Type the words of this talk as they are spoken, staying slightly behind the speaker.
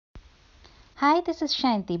Hi, this is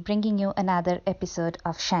Shanti bringing you another episode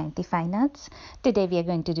of Shanti Fine Arts. Today we are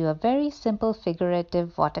going to do a very simple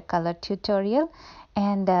figurative watercolor tutorial,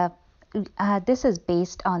 and this is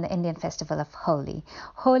based on the Indian festival of Holi.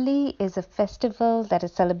 Holi is a festival that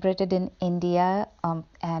is celebrated in India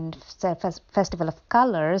and festival of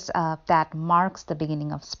colors that marks the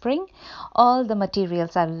beginning of spring. All the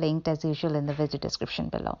materials are linked as usual in the video description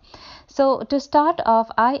below. So to start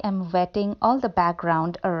off, I am wetting all the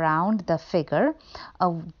background around the figure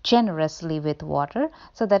generously with water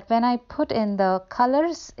so that when I put in the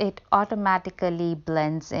colors, it automatically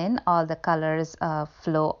blends in. All the colors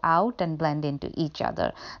flow out and blend into each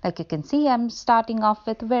other. Like you can see, I'm starting off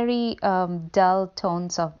with very dull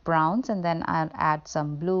tones of browns, and then I'll add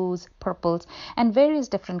some blues, purples, and various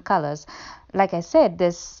different colors. Like I said,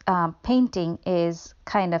 this painting is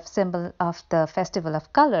kind of symbol of the festival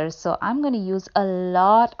of colors, so I'm going to use a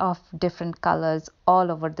lot of different colors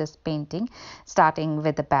all over this painting, starting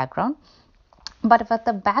with the background. But for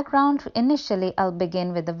the background, initially I'll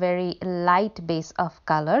begin with a very light base of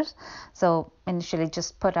colors. So initially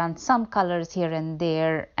just put on some colors here and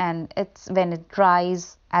there, and it's when it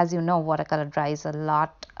dries, as you know, watercolor dries a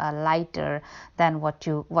lot lighter than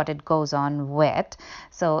what it goes on wet.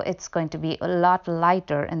 So it's going to be a lot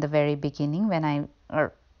lighter in the very beginning when I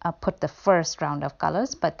put the first round of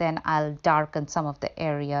colors, but then I'll darken some of the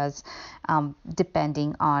areas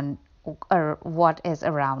depending on or what is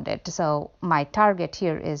around it. So my target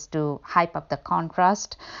here is to hype up the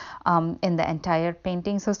contrast in the entire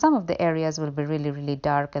painting. So some of the areas will be really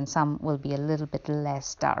dark and some will be a little bit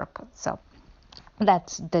less dark. So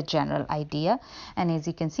that's the general idea. And as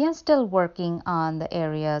you can see, I'm still working on the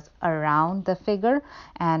areas around the figure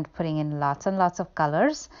and putting in lots and lots of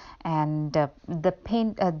colors. And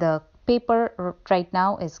the paper right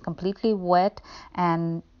now is completely wet,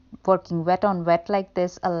 and working wet on wet like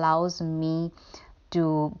this allows me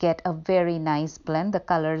to get a very nice blend. The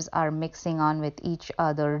colors are mixing on with each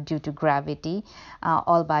other due to gravity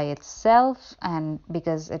all by itself, and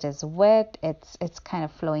because it is wet, it's kind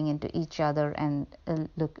of flowing into each other and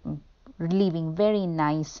leaving very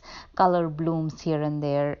nice color blooms here and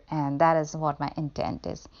there, and that is what my intent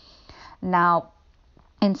is. Now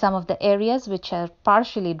in some of the areas which are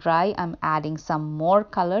partially dry, I'm adding some more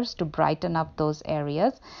colors to brighten up those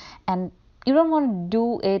areas. And you don't want to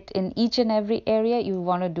do it in each and every area, you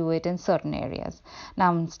want to do it in certain areas.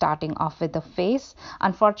 Now I'm starting off with the face.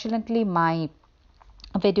 Unfortunately, my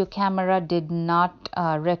video camera did not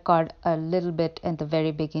record a little bit in the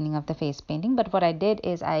very beginning of the face painting, but what I did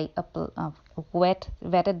is I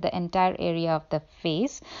wetted the entire area of the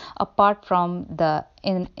face apart from the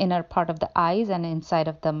inner part of the eyes and inside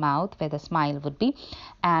of the mouth where the smile would be,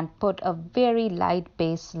 and put a very light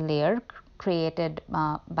base layer created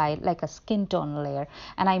by like a skin tone layer.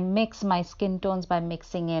 And I mix my skin tones by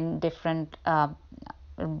mixing in different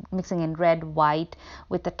mixing in red, white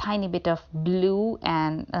with a tiny bit of blue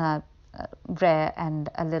and red and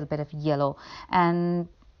a little bit of yellow. And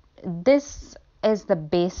this is the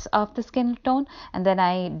base of the skin tone, and then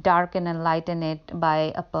I darken and lighten it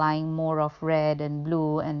by applying more of red and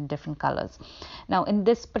blue and different colors. Now in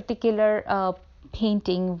this particular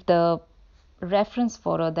painting, the reference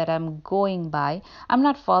photo that I'm going by, I'm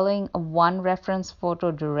not following one reference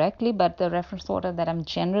photo directly, but the reference photo that I'm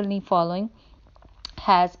generally following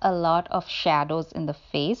has a lot of shadows in the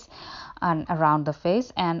face and around the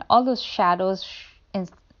face, and all those shadows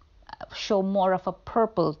show more of a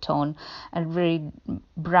purple tone and very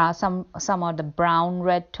brown. Some are the brown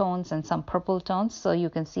red tones and some purple tones. So you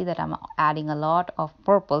can see that I'm adding a lot of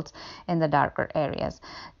purples in the darker areas.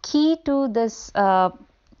 Key to this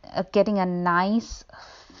getting a nice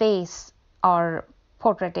face or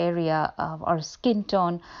portrait area or skin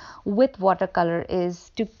tone with watercolor is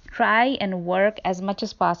to try and work as much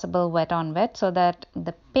as possible wet on wet, so that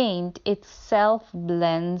the paint itself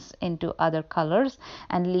blends into other colors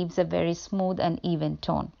and leaves a very smooth and even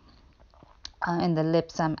tone. In the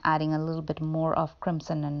lips, I'm adding a little bit more of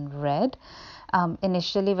crimson and red.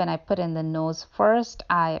 Initially, when I put in the nose first,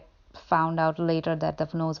 I found out later that the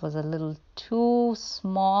nose was a little too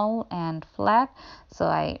small and flat, so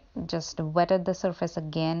I just wetted the surface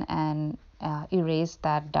again and erased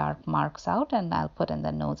that dark marks out, and I'll put in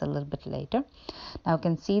the nose a little bit later. Now you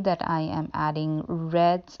can see that I am adding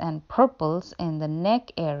reds and purples in the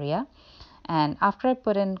neck area, and after I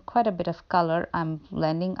put in quite a bit of color, I'm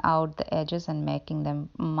blending out the edges and making them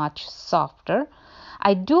much softer.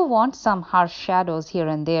 I do want some harsh shadows here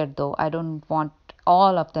and there, though I don't want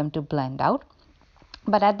all of them to blend out,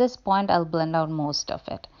 but at this point I'll blend out most of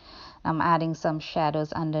it. I'm adding some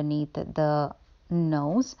shadows underneath the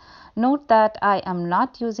nose. Note that I am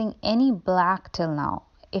not using any black till now.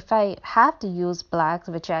 If I have to use blacks,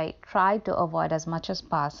 which I try to avoid as much as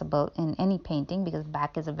possible in any painting, because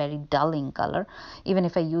black is a very dulling color. Even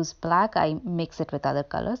if I use black, I mix it with other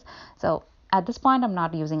colors. So at this point, I'm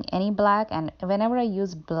not using any black, and whenever I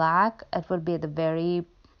use black, it will be at the very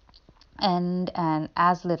end and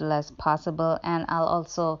as little as possible, and I'll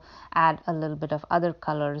also add a little bit of other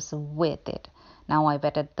colors with it. Now I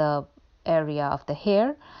wetted the area of the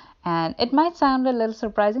hair, and it might sound a little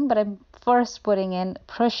surprising, but I'm first putting in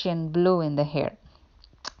Prussian blue in the hair.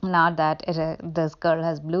 Not that this girl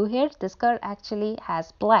has blue hair, this girl actually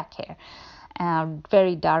has black hair,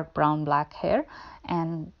 very dark brown black hair.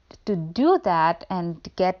 And to do that and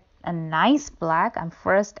to get a nice black, I'm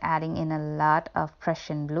first adding in a lot of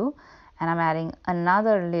Prussian blue, and I'm adding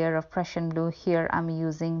another layer of Prussian blue. Here I'm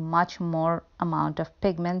using much more amount of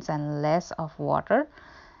pigments and less of water,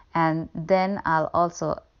 and then I'll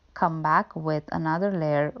also come back with another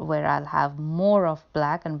layer where I'll have more of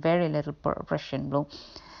black and very little Prussian blue.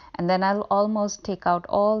 And then I'll almost take out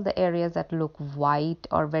all the areas that look white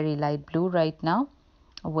or very light blue right now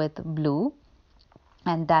with blue,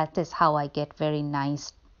 and that is how I get very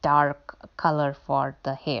nice dark color for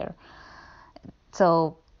the hair.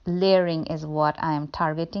 So layering is what I am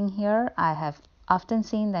targeting here. I have often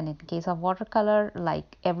seen that in case of watercolor,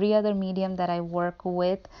 like every other medium that I work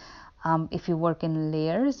with, if you work in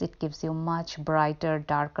layers, it gives you much brighter,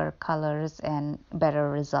 darker colors and better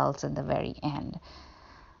results in the very end.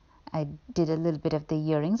 I did a little bit of the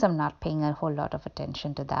earrings. I'm not paying a whole lot of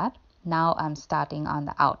attention to that. Now I'm starting on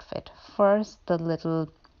the outfit. First, the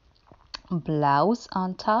little blouse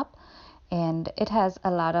on top, and it has a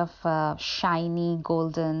lot of shiny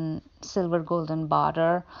golden, silver golden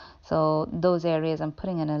border. So those areas I'm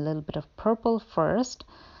putting in a little bit of purple first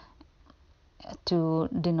to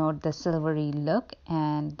denote the silvery look,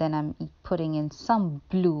 and then I'm putting in some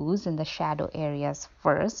blues in the shadow areas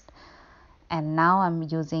first. And now I'm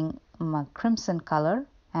using my crimson color,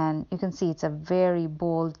 and you can see it's a very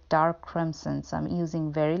bold dark crimson, so I'm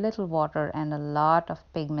using very little water and a lot of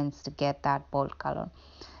pigments to get that bold color.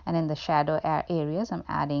 And in the shadow areas I'm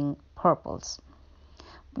adding purples.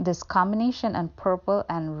 This combination and purple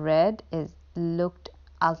and red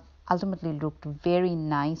ultimately looked very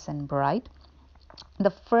nice and bright.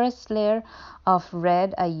 The first layer of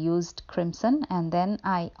red I used crimson, and then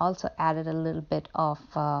I also added a little bit of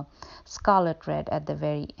scarlet red at the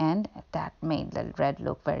very end. That made the red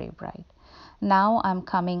look very bright. Now I'm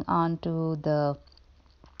coming on to the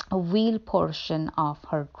wheel portion of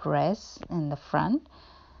her dress in the front,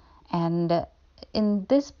 and in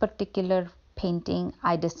this particular painting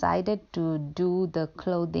I decided to do the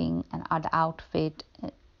clothing and the outfit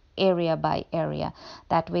area by area.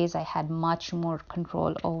 That ways I had much more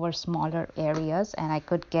control over smaller areas, and I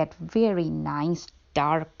could get very nice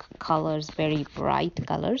dark colors, very bright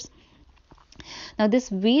colors. Now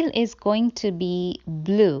this wheel is going to be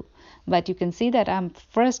blue, but you can see that I'm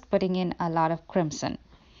first putting in a lot of crimson.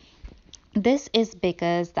 This is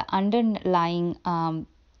because the underlying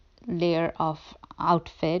layer of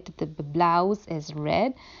outfit, the blouse is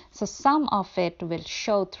red, so some of it will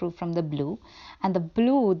show through from the blue, and the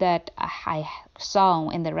blue that I saw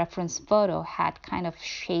in the reference photo had kind of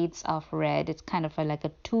shades of red. It's kind of like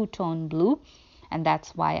a two-tone blue, and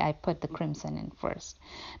that's why I put the crimson in first.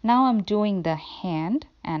 Now I'm doing the hand,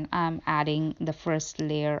 and I'm adding the first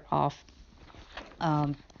layer of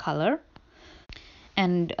color.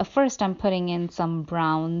 And first I'm putting in some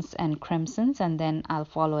browns and crimsons, and then I'll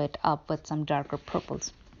follow it up with some darker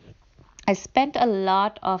purples. I spent a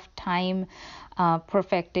lot of time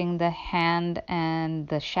perfecting the hand and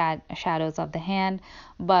the shadows of the hand,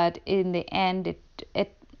 but in the end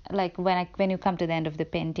it like when you come to the end of the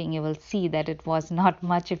painting, you will see that it was not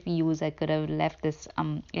much of use. I could have left this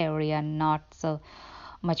area not so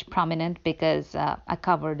much prominent, because I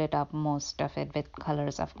covered it up, most of it, with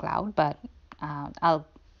colors of cloud, but I'll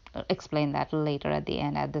explain that later at the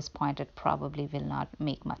end. At this point it probably will not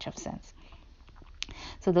make much of sense.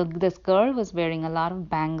 So this girl was wearing a lot of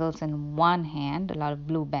bangles in one hand, a lot of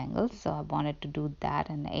blue bangles, so I wanted to do that,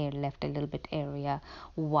 and I left a little bit area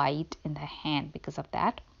white in the hand because of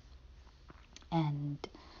that. And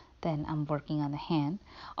then I'm working on the hand,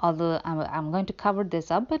 although I'm going to cover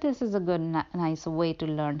this up, but this is a good nice way to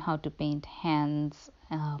learn how to paint hands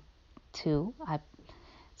too. I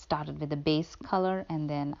started with the base color, and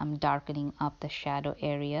then I'm darkening up the shadow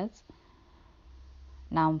areas.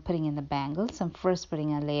 Now I'm putting in the bangles. I'm first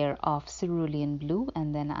putting a layer of cerulean blue,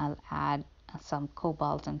 and then I'll add some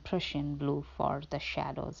cobalt and Prussian blue for the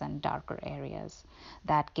shadows and darker areas.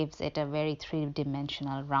 That gives it a very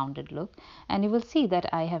three-dimensional rounded look. And you will see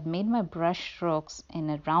that I have made my brush strokes in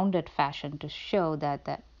a rounded fashion to show that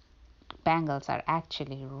the bangles are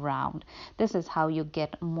actually round. This is how you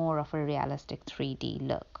get more of a realistic 3D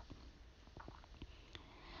look.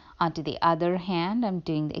 On to the other hand, I'm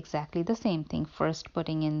doing exactly the same thing, first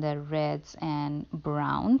putting in the reds and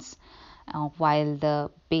browns while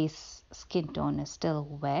the base skin tone is still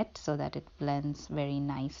wet so that it blends very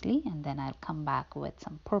nicely, and then I'll come back with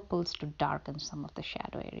some purples to darken some of the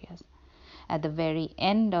shadow areas. At the very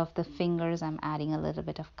end of the fingers, I'm adding a little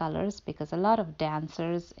bit of colors because a lot of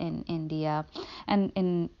dancers in India and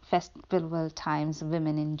in festival times,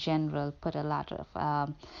 women in general put a lot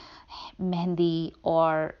of mehndi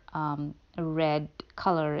or red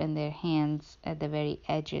color in their hands at the very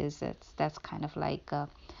edges. That's kind of like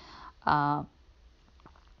a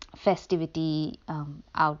festivity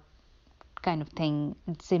out kind of thing,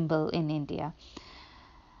 symbol in India.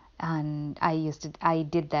 And I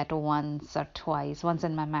did that once or twice, once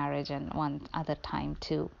in my marriage and one other time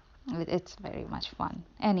too. It's very much fun.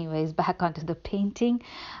 Anyways, back onto the painting.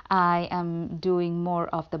 I am doing more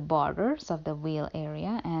of the borders of the wheel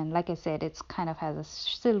area, and like I said, it's kind of has a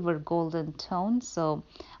silver golden tone. So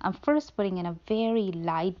I'm first putting in a very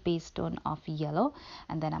light base tone of yellow,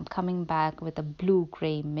 and then I'm coming back with a blue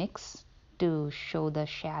gray mix to show the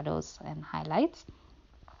shadows and highlights.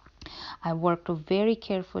 I worked very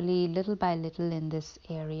carefully, little by little, in this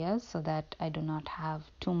area so that I do not have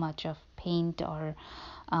too much of paint or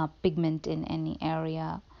pigment in any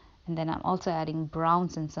area. And then I'm also adding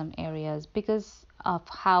browns in some areas because of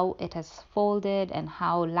how it has folded and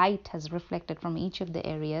how light has reflected from each of the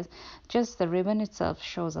areas. Just the ribbon itself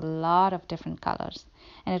shows a lot of different colors,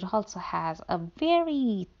 and it also has a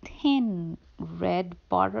very thin red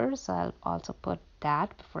border, so I'll also put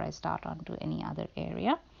that before I start onto any other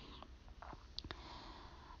area.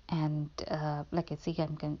 And like I see,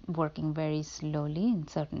 I'm working very slowly in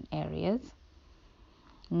certain areas.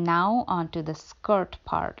 Now onto the skirt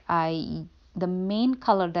part. The main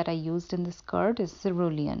color that I used in the skirt is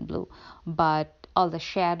cerulean blue, but all the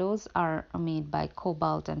shadows are made by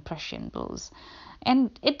cobalt and Prussian blues.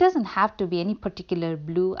 And it doesn't have to be any particular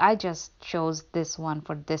blue. I just chose this one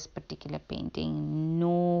for this particular painting.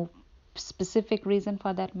 No specific reason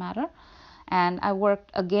for that matter. And I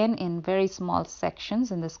worked again in very small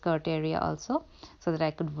sections in the skirt area also, so that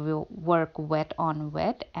I could work wet on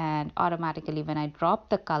wet, and automatically when I drop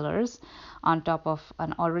the colors on top of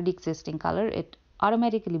an already existing color, it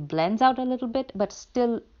automatically blends out a little bit, but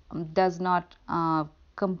still does not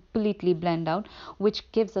completely blend out,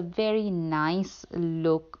 which gives a very nice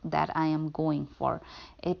look that I am going for.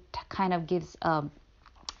 It kind of gives a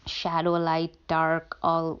shadow, light, dark,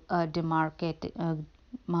 all demarcated,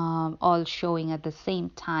 all showing at the same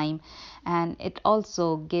time, and it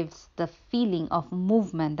also gives the feeling of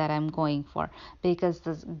movement that I'm going for, because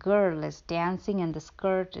this girl is dancing and the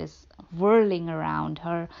skirt is whirling around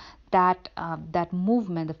her. That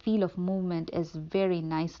movement, the feel of movement, is very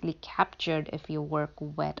nicely captured if you work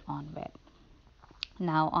wet on wet.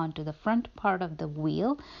 Now onto the front part of the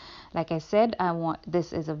wheel. Like I said,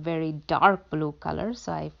 this is a very dark blue color,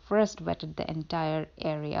 so I first wetted the entire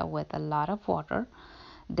area with a lot of water.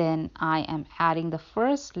 Then I am adding the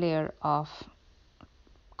first layer of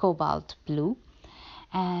cobalt blue,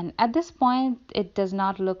 and at this point it does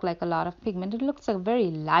not look like a lot of pigment. It looks like a very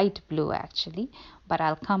light blue actually, but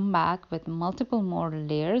I'll come back with multiple more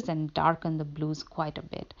layers and darken the blues quite a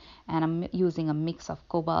bit, and I'm using a mix of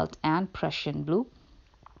cobalt and Prussian blue.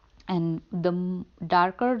 And the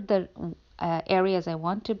darker the areas I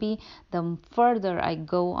want to be, the further I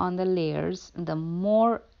go on the layers, the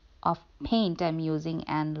more of paint I'm using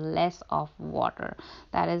and less of water.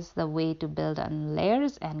 That is the way to build on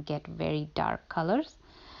layers and get very dark colors.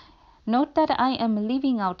 Note that I am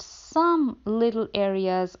leaving out some little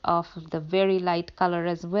areas of the very light color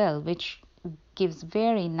as well, which gives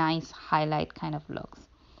very nice highlight kind of looks.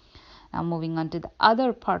 Now moving on to the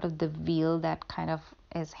other part of the wheel that kind of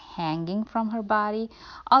is hanging from her body.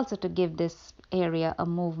 Also, to give this area a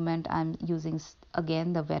movement, I'm using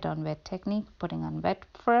again the wet on wet technique, putting on wet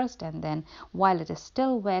first, and then while it is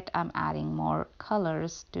still wet, I'm adding more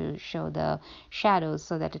colors to show the shadows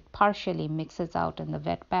so that it partially mixes out in the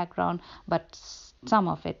wet background, but some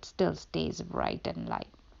of it still stays bright and light.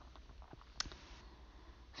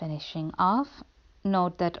 Finishing off,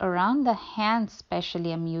 note that around the hands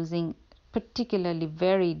especially, I'm using particularly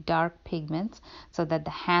very dark pigments so that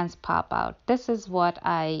the hands pop out. This is what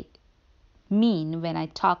I mean when I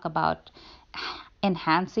talk about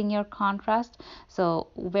enhancing your contrast. So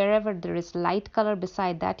wherever there is light color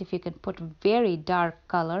beside that, if you can put very dark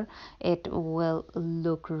color, it will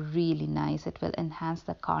look really nice. It will enhance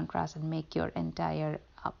the contrast and make your entire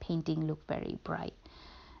painting look very bright.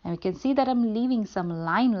 And we can see that I'm leaving some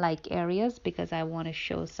line-like areas because I want to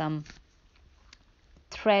show some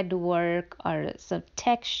thread work or some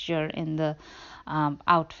texture in the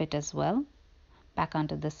outfit as well. Back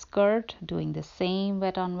onto the skirt, doing the same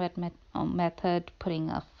wet on wet method, putting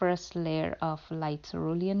a first layer of light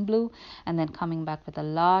cerulean blue and then coming back with a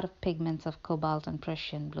lot of pigments of cobalt and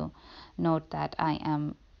Prussian blue. Note that I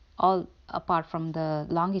am all apart from the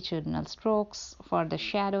longitudinal strokes for the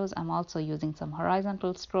shadows, I'm also using some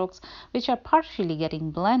horizontal strokes which are partially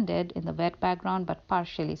getting blended in the wet background but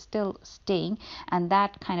partially still staying, and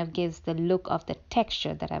that kind of gives the look of the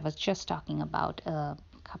texture that I was just talking about a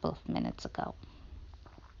couple of minutes ago.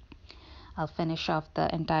 I'll finish off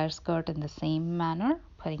the entire skirt in the same manner,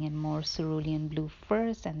 putting in more cerulean blue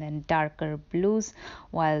first and then darker blues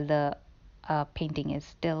while the painting is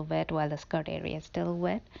still wet, while the skirt area is still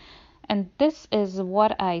wet. And this is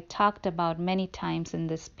what I talked about many times in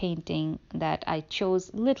this painting, that I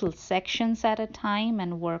chose little sections at a time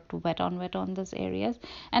and worked wet on those areas,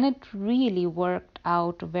 and it really worked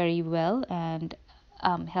out very well and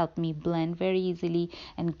help me blend very easily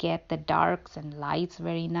and get the darks and lights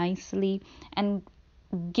very nicely and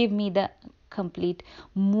give me the complete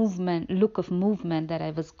look of movement that I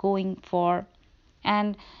was going for.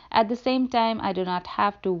 And at the same time, I do not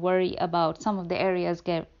have to worry about some of the areas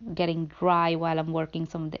getting dry while I'm working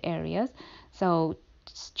some of the areas. So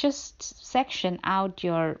just section out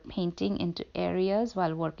your painting into areas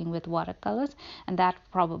while working with watercolors, and that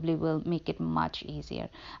probably will make it much easier.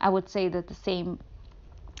 I would say that the same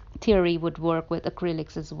theory would work with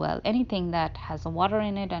acrylics as well. Anything that has water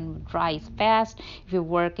in it and dries fast, if you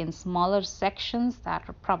work in smaller sections, that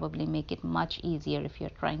will probably make it much easier if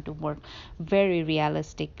you're trying to work very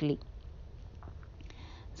realistically.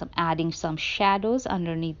 So I'm adding some shadows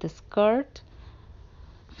underneath the skirt,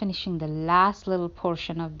 finishing the last little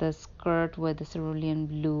portion of the skirt with the cerulean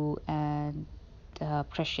blue and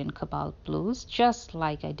Prussian cobalt blues, just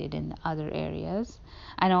like I did in other areas.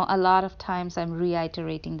 I know a lot of times I'm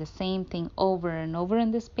reiterating the same thing over and over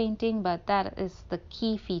in this painting, but that is the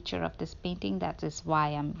key feature of this painting. That is why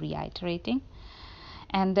I'm reiterating.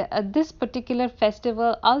 And this particular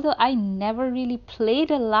festival, although I never really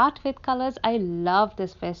played a lot with colors, I love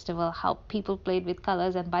this festival, how people played with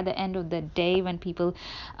colors. And by the end of the day, when people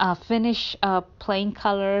finish playing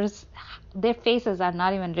colors, their faces are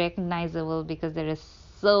not even recognizable because there is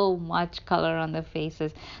so much color on the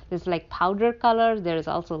faces. There's like powder color, there's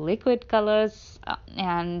also liquid colors,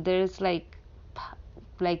 and there's like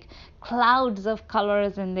clouds of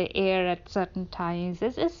colors in the air at certain times.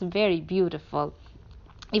 It's very beautiful.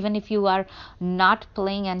 Even if you are not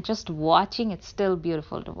playing and just watching, it's still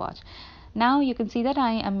beautiful to watch. Now you can see that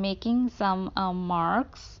I am making some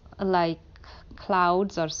marks like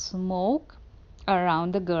clouds or smoke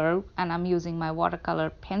around the girl, and I'm using my watercolor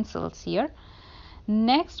pencils here.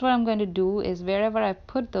 Next, what I'm going to do is wherever I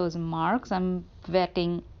put those marks, I'm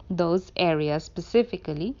wetting those areas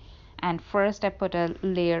specifically. And first I put a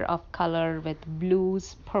layer of color with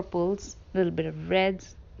blues, purples, a little bit of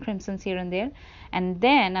reds, crimsons here and there, and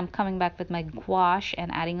then I'm coming back with my gouache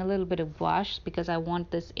and adding a little bit of gouache because I want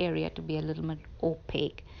this area to be a little bit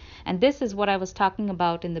opaque. And this is what I was talking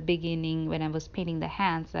about in the beginning when I was painting the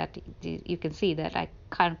hands, that you can see that I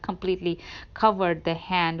completely covered the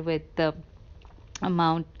hand with the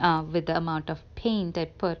amount of paint I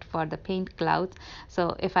put for the paint clouds.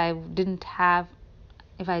 So if I didn't have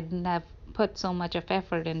put so much of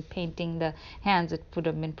effort in painting the hands, it would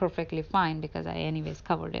have been perfectly fine because I anyways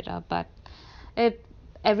covered it up. But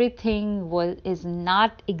everything is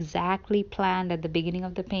not exactly planned at the beginning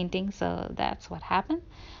of the painting, so that's what happened.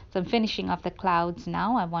 So I'm finishing off the clouds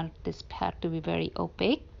now. I want this part to be very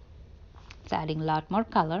opaque. It's adding a lot more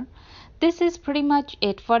color. This is pretty much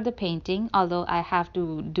it for the painting, although I have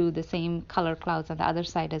to do the same color clouds on the other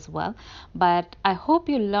side as well. But I hope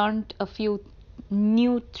you learned a few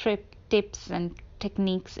new tips and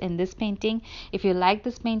techniques in this painting. If you like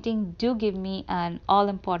this painting, do give me an all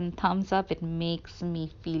important thumbs up. It makes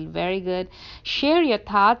me feel very good. Share your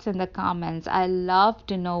thoughts in the comments. I love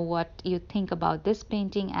to know what you think about this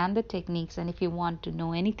painting and the techniques, and if you want to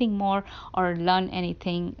know anything more or learn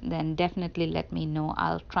anything, then definitely let me know.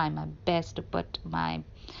 I'll try my best to put my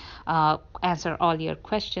answer all your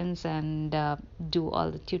questions and do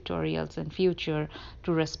all the tutorials in future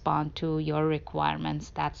to respond to your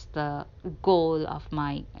requirements. That's the goal of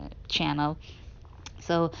my channel.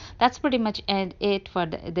 So that's pretty much it for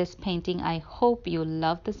this painting. I hope you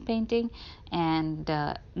love this painting, and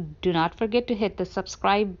do not forget to hit the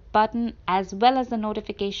subscribe button as well as the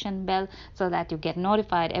notification bell so that you get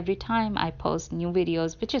notified every time I post new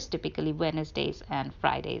videos, which is typically Wednesdays and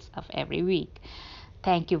Fridays of every week.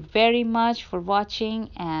 Thank you very much for watching,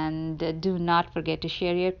 and do not forget to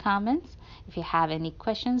share your comments. If you have any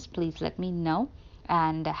questions, please let me know.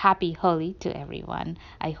 And happy Holi to everyone.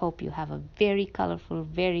 I hope you have a very colorful,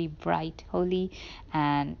 very bright Holi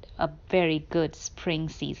and a very good spring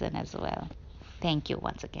season as well. Thank you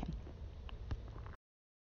once again.